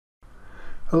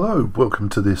Hello, welcome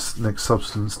to this next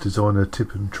Substance Designer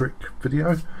tip and trick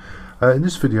video. In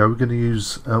this video we're going to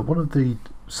use one of the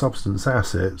Substance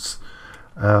assets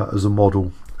as a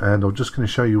model, and I'm just going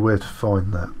to show you where to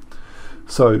find that.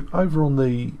 So over on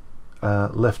the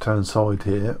left hand side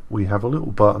here we have a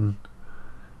little button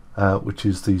which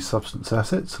is the Substance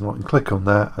assets, and I can click on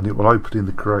that and it will open in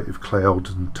the Creative Cloud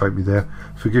and take me there.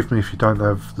 Forgive me if you don't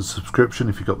have the subscription,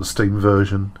 if you've got the Steam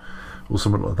version or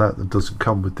something like that doesn't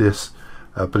come with this.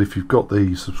 But if you've got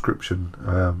the subscription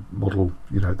model,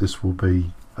 you know, this will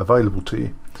be available to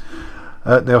you.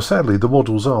 Now sadly the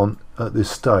models aren't at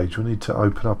this stage. We need to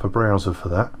open up a browser for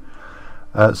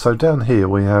that. So down here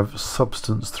we have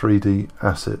Substance 3D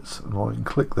Assets, and I can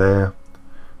click there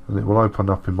and it will open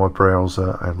up in my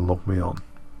browser and log me on.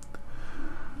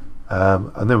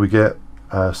 And then we get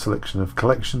a selection of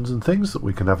collections and things that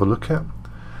we can have a look at.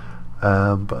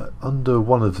 But under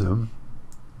one of them,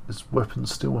 is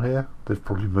weapons still here? They've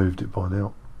probably moved it by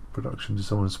now. Production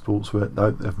design and sportswear.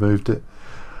 No, they've moved it.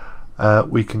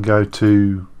 We can go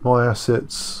to my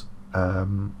assets,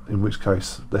 in which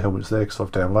case the helmet's there because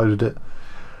I've downloaded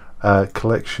it.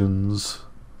 Collections,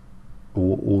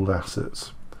 or all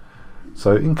assets.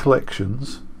 So in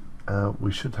collections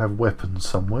we should have weapons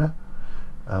somewhere,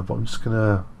 but I'm just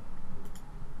going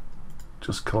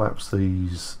to collapse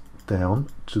these down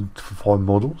to find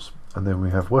models, and then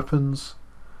we have weapons.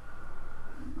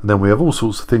 And then we have all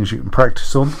sorts of things you can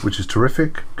practice on, which is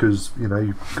terrific because, you know,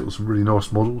 you've got some really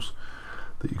nice models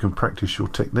that you can practice your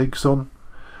techniques on.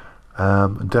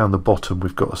 And down the bottom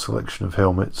we've got a selection of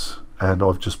helmets, and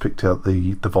I've just picked out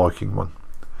the Viking one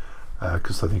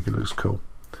because I think it looks cool.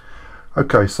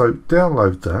 Okay, so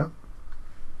download that,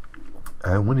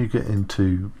 and when you get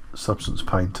into Substance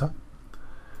Painter,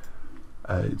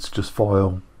 it's just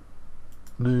File,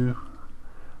 New.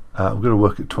 I'm going to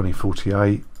work at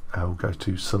 2048. We'll go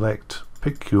to select,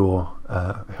 pick your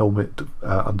helmet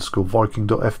underscore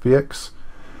viking.fbx,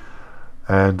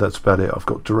 and that's about it. I've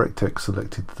got DirectX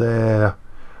selected there.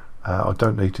 I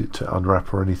don't need it to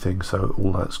unwrap or anything, so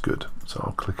all that's good. So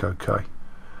I'll click OK.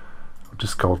 I'll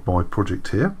discard my project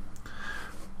here.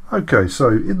 Okay, so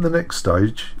in the next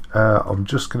stage I'm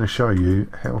just going to show you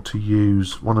how to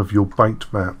use one of your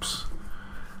baked maps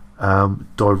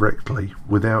directly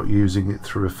without using it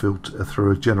through a filter,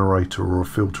 through a generator or a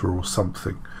filter or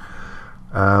something.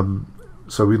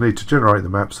 So we need to generate the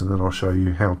maps, and then I'll show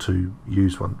you how to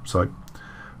use one. So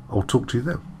I'll talk to you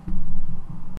then.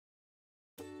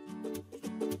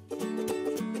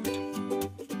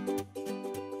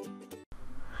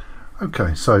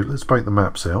 Okay, so let's bake the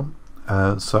maps out.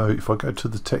 So if I go to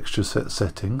the texture set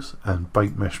settings and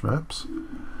bake mesh maps,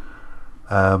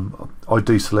 I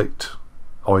deselect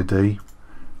ID.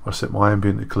 I set my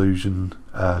ambient occlusion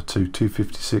to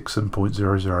 256 and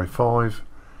 0.005,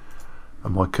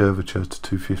 and my curvature to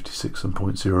 256 and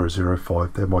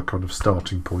 0.005. They're my kind of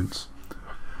starting points.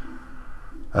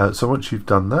 So once you've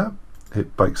done that,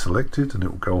 hit bake selected and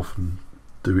it will go off and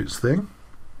do its thing.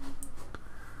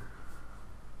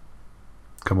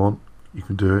 Come on, you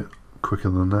can do it quicker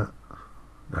than that.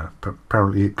 No,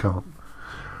 apparently it can't.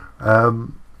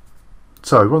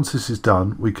 So once this is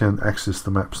done, we can access the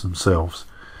maps themselves.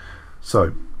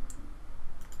 So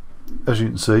as you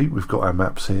can see, we've got our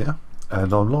maps here,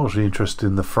 and I'm largely interested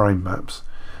in the frame maps,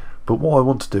 but what I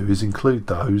want to do is include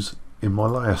those in my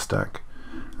layer stack.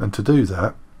 And to do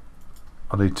that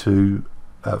I need to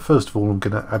first of all, I'm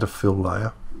going to add a fill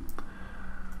layer,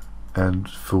 and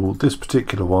for this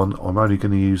particular one I'm only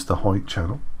going to use the height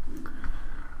channel.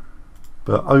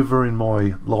 But over in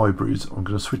my libraries, I'm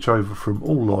going to switch over from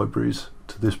all libraries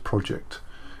to this project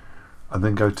and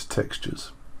then go to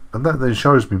textures, and that then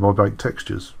shows me my baked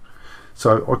textures.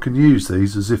 So I can use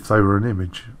these as if they were an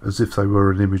image,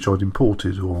 I'd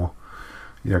imported or,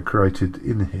 you know, created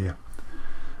in here.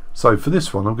 So for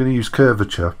this one I'm going to use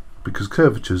curvature, because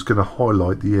curvature is going to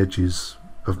highlight the edges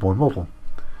of my model,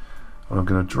 and I'm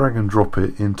going to drag and drop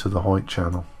it into the height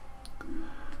channel.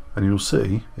 And you'll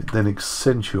see it then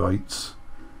accentuates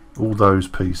all those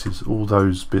pieces, all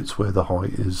those bits where the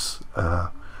height is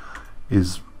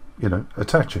you know,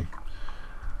 attaching,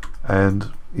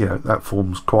 and you know, that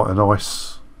forms quite a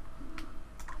nice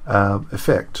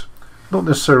effect. Not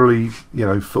necessarily, you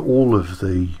know, for all of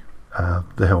the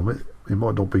helmet, it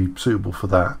might not be suitable for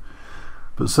that,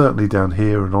 but certainly down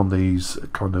here and on these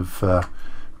kind of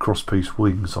cross piece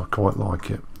wings I quite like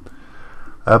it.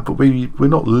 But we're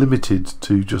not limited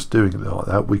to just doing it like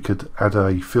that. We could add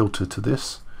a filter to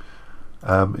this.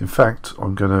 In fact,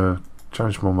 I'm going to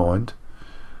change my mind,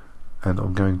 and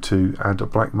I'm going to add a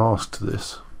black mask to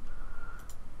this,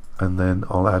 and then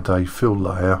I'll add a fill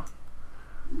layer,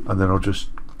 and then I'll just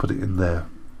put it in there.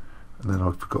 and then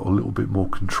I've got a little bit more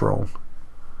control.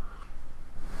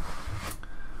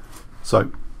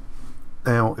 So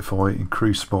now if I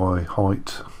increase my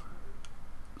height,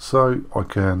 so I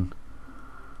can,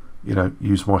 you know,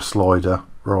 use my slider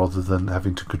rather than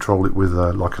having to control it with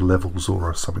like a levels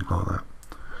or something like that.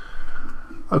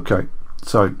 Okay,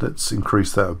 so let's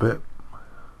increase that a bit.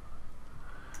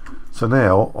 So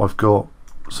now I've got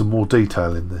some more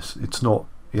detail in this. It's not,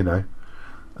 you know,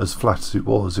 as flat as it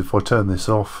was. If I turn this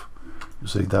off, you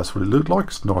see that's what it looked like.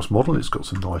 It's a nice model, it's got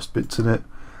some nice bits in it,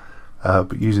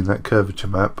 but using that curvature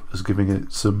map is giving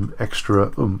it some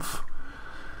extra oomph.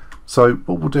 So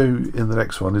what we'll do in the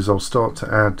next one is I'll start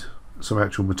to add some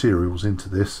actual materials into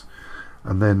this,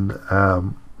 and then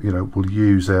you know, we'll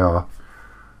use our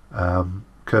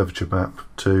curvature map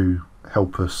to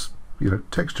help us, you know,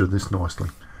 texture this nicely.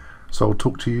 So I'll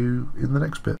talk to you in the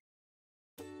next bit.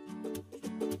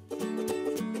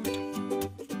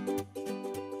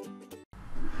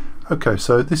 Okay,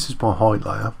 so this is my height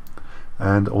layer,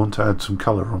 and I want to add some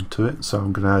colour onto it, so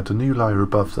I'm going to add a new layer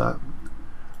above that,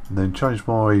 and then change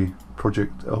my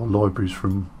project or libraries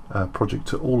from project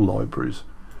to all libraries,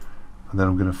 and then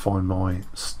I'm going to find my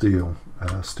steel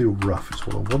rough is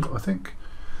what I want, I think.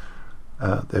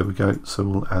 There we go, so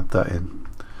we'll add that in,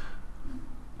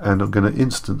 and I'm going to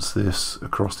instance this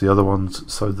across the other ones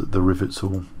so that the rivets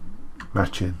all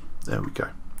match in. There we go.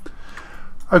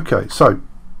 Okay, so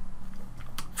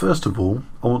first of all,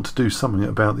 I want to do something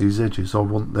about these edges. I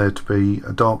want there to be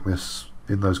a darkness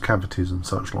in those cavities and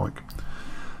such like.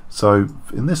 So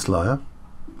in this layer,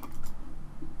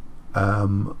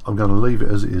 I'm going to leave it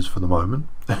as it is for the moment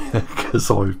because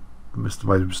I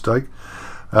made a mistake.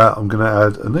 I'm going to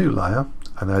add a new layer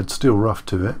and add steel rough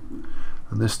to it,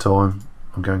 and this time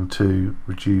I'm going to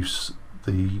reduce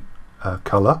the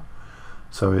colour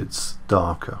so it's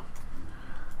darker,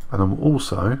 and I'm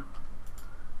also,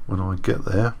 when I get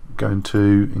there, going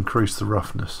to increase the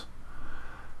roughness.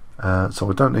 So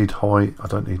I don't need height, I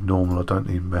don't need normal, I don't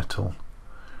need metal,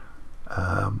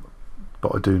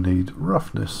 but I do need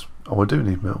roughness. Oh, I do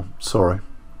need metal, sorry,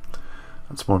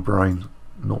 that's my brain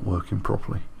not working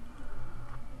properly.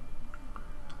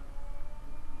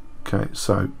 Okay,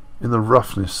 so in the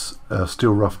roughness,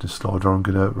 steel roughness slider, I'm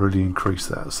going to really increase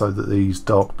that so that these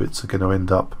dark bits are going to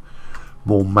end up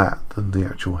more matte than the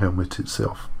actual helmet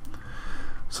itself.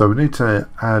 So we need to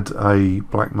add a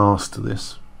black mask to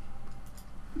this,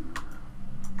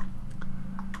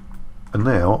 and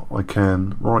now I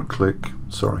can right click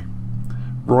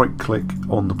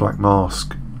on the black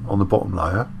mask on the bottom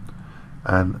layer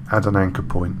and add an anchor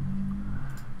point.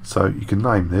 So you can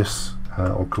name this,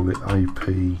 I'll call it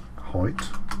AP height.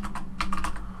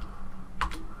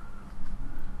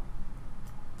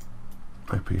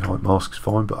 AP height mask is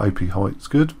fine, but AP height is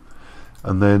good.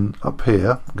 And then up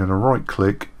here I'm going to right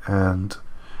click and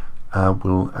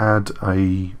we'll add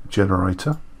a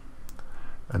generator,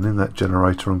 and in that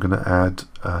generator I'm going to add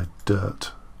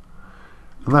dirt,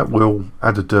 and that will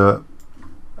add a dirt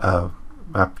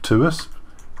map to us,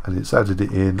 and it's added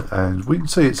it in, and we can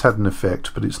see it's had an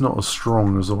effect, but it's not as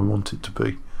strong as I want it to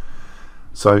be.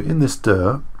 So in this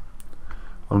dirt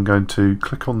I'm going to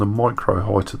click on the micro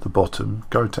height at the bottom,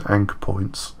 go to anchor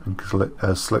points and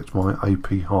select my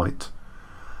AP height,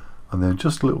 and then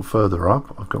just a little further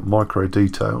up I've got micro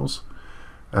details,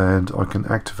 and I can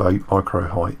activate micro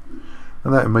height,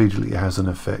 and that immediately has an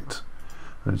effect,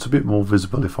 and it's a bit more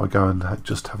visible if I go and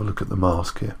just have a look at the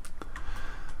mask here.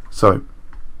 So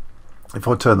if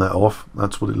I turn that off,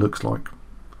 that's what it looks like.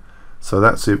 So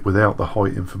that's it without the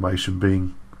height information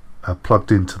being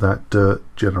plugged into that dirt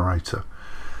generator.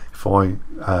 If I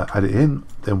add it in,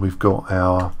 then we've got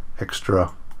our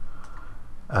extra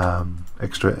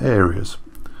areas,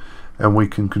 and we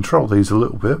can control these a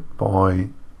little bit by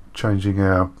changing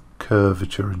our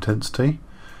curvature intensity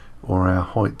or our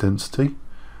height density.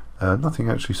 Nothing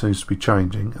actually seems to be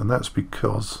changing, and that's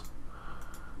because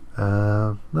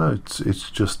no, it's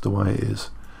just the way it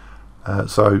is.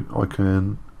 So I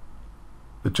can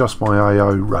adjust my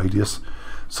AO radius.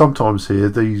 Sometimes here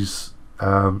these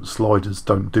sliders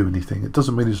don't do anything. It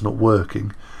doesn't mean it's not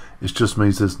working, it just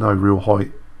means there's no real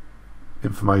height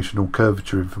information or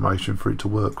curvature information for it to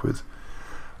work with.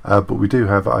 But we do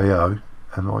have AO,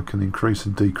 and I can increase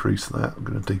and decrease that. I'm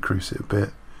going to decrease it a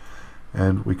bit,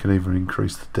 and we can even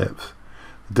increase the depth.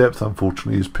 The depth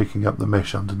unfortunately is picking up the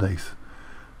mesh underneath,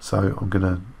 so I'm going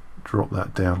to drop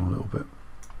that down a little bit.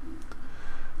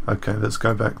 Okay, let's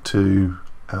go back to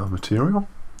our material.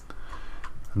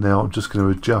 Now I'm just going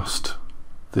to adjust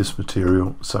this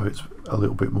material so it's a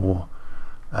little bit more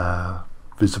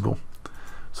visible.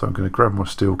 So I'm going to grab my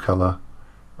steel colour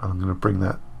and I'm going to bring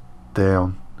that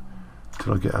down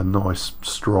till I get a nice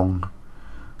strong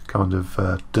kind of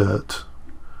dirt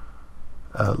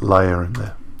layer in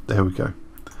there. There we go.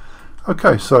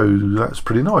 Okay, so that's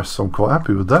pretty nice. I'm quite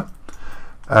happy with that.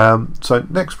 So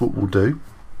next what we'll do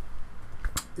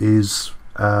is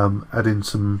add in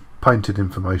some painted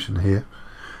information here,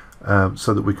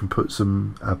 so that we can put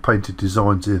some painted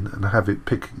designs in and have it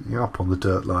picking up on the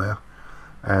dirt layer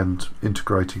and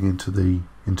integrating into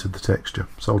the texture.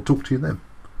 So I'll talk to you then.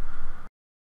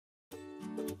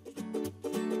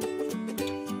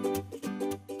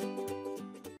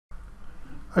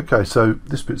 Okay, so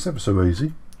this bit's ever so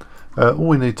easy. All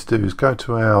we need to do is go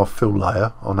to our fill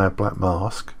layer on our black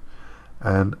mask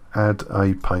and add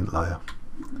a paint layer.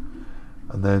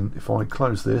 And then if I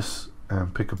close this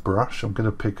and pick a brush, I'm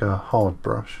going to pick a hard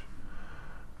brush,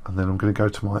 and then I'm going to go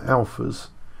to my alphas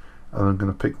and I'm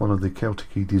going to pick one of the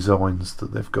Celtic designs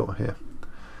that they've got here.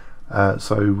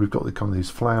 So we've got the kind of these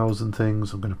flowers and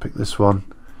things. I'm going to pick this one,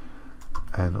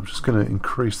 and I'm just going to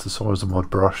increase the size of my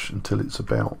brush until it's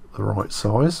about the right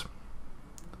size.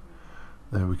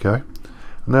 There we go.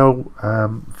 Now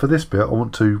for this bit I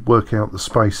want to work out the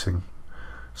spacing.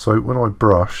 So when I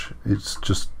brush, it's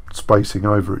just spacing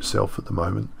over itself at the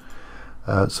moment.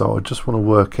 So I just want to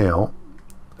work out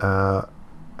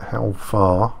how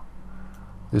far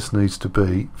this needs to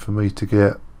be for me to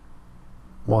get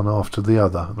one after the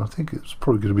other, and I think it's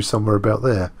probably going to be somewhere about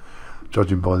there,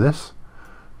 judging by this.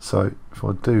 So if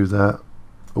I do that,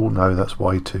 oh no, that's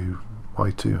way too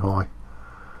high.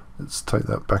 Let's take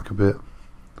that back a bit.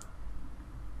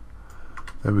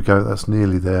 There we go, that's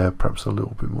nearly there, perhaps a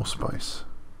little bit more space.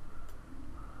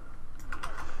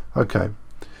 Okay,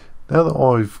 now that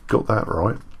I've got that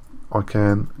right, I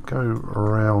can go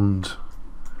around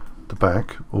the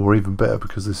back, or even better,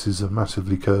 because this is a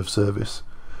massively curved surface,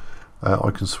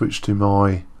 I can switch to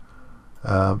my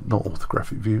not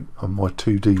orthographic view, on my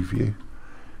 2D view,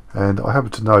 and I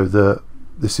happen to know that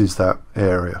this is that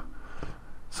area.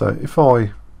 So if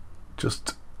I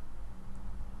just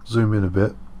zoom in a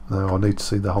bit, now I need to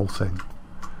see the whole thing.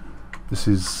 This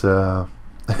is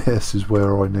this is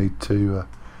where I need to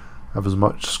have as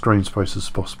much screen space as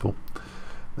possible.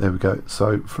 There we go.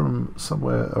 So from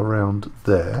somewhere around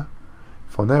there,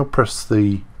 if I now press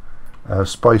the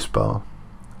space bar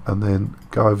and then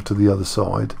go over to the other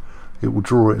side, it will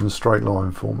draw it in a straight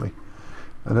line for me.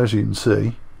 And as you can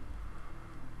see,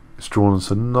 it's drawn us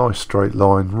a nice straight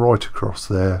line right across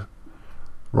there,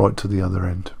 right to the other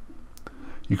end.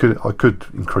 I could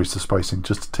increase the spacing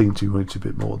just a teensy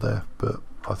bit more there, but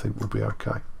I think we'll be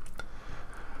okay.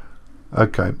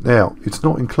 Okay, now it's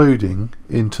not including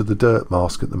into the dirt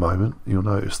mask at the moment, you'll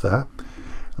notice that,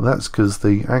 and that's because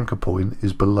the anchor point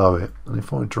is below it, and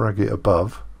if I drag it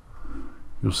above,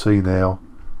 you'll see now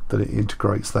that it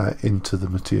integrates that into the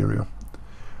material.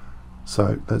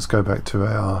 So let's go back to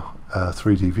our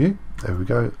 3D view. There we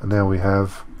go, and now we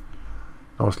have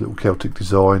a nice little Celtic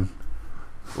design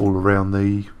all around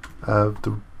the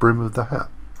brim of the hat.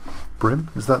 Brim,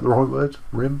 is that the right word?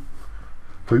 Rim?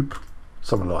 Hoop?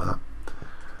 Something like that.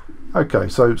 Okay,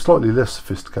 so slightly less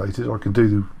sophisticated. I can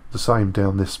do the same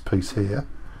down this piece here.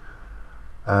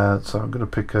 So I'm going to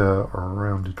pick a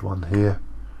rounded one here.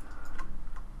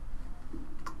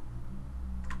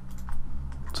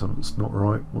 Something's not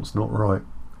right. What's not right?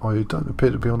 I don't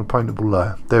appear to be on a paintable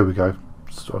layer. There we go.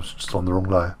 I was just on the wrong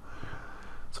layer.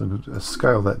 So I'm going to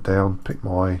scale that down, pick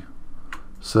my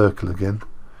circle again,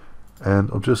 and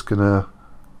I'm just going to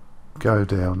go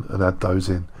down and add those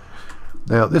in.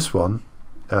 Now this one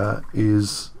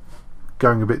is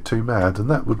going a bit too mad, and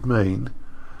that would mean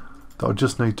that I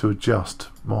just need to adjust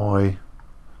my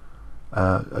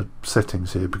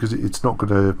settings here, because it's not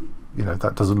going to, you know,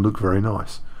 that doesn't look very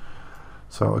nice.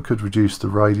 So I could reduce the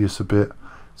radius a bit.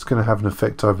 It's going to have an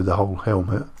effect over the whole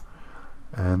helmet,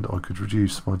 and I could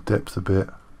reduce my depth a bit.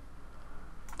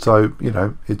 So, you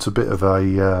know, it's a bit of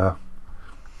a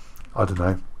I don't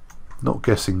know, not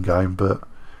guessing game, but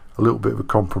a little bit of a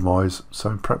compromise.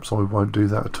 So perhaps I won't do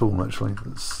that at all. Actually,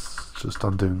 let's just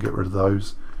undo and get rid of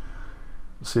those.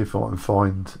 See if I can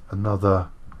find another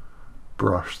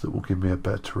brush that will give me a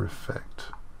better effect.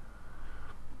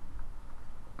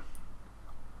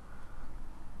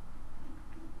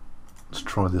 Let's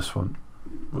try this one.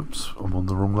 Whoops, I'm on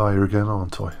the wrong layer again,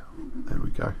 aren't I? There we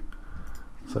go.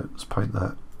 So let's paint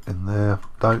that in there.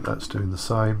 No, that's doing the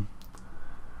same.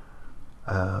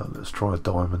 Let's try a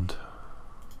diamond.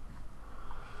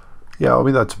 Yeah, I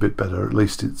mean that's a bit better. At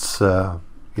least it's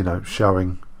you know,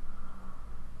 showing,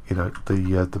 you know,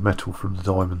 the metal from the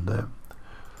diamond there.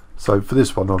 So for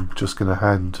this one, I'm just going to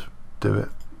hand do it,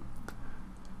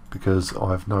 because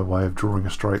I have no way of drawing a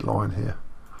straight line here.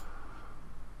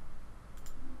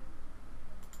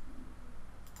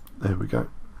 There we go.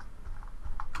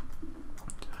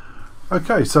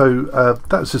 Okay, so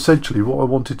that's essentially what I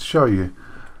wanted to show you.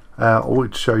 I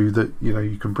wanted to show you that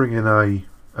you can bring in a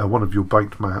one of your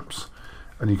baked maps,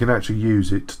 and you can actually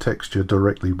use it to texture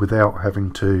directly without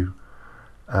having to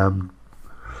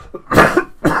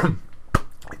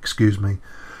excuse me,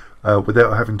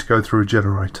 without having to go through a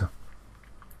generator.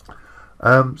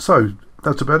 So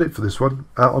that's about it for this one.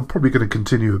 I'm probably going to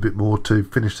continue a bit more to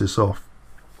finish this off,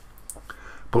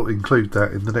 but I'll include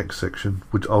that in the next section,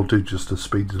 which I'll do just to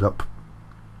speed it up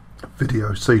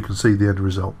video so you can see the end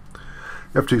result.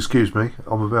 You have to excuse me,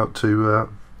 I'm about to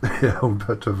yeah, I'm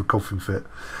about to have a coughing fit.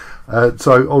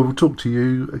 So I will talk to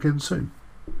you again soon.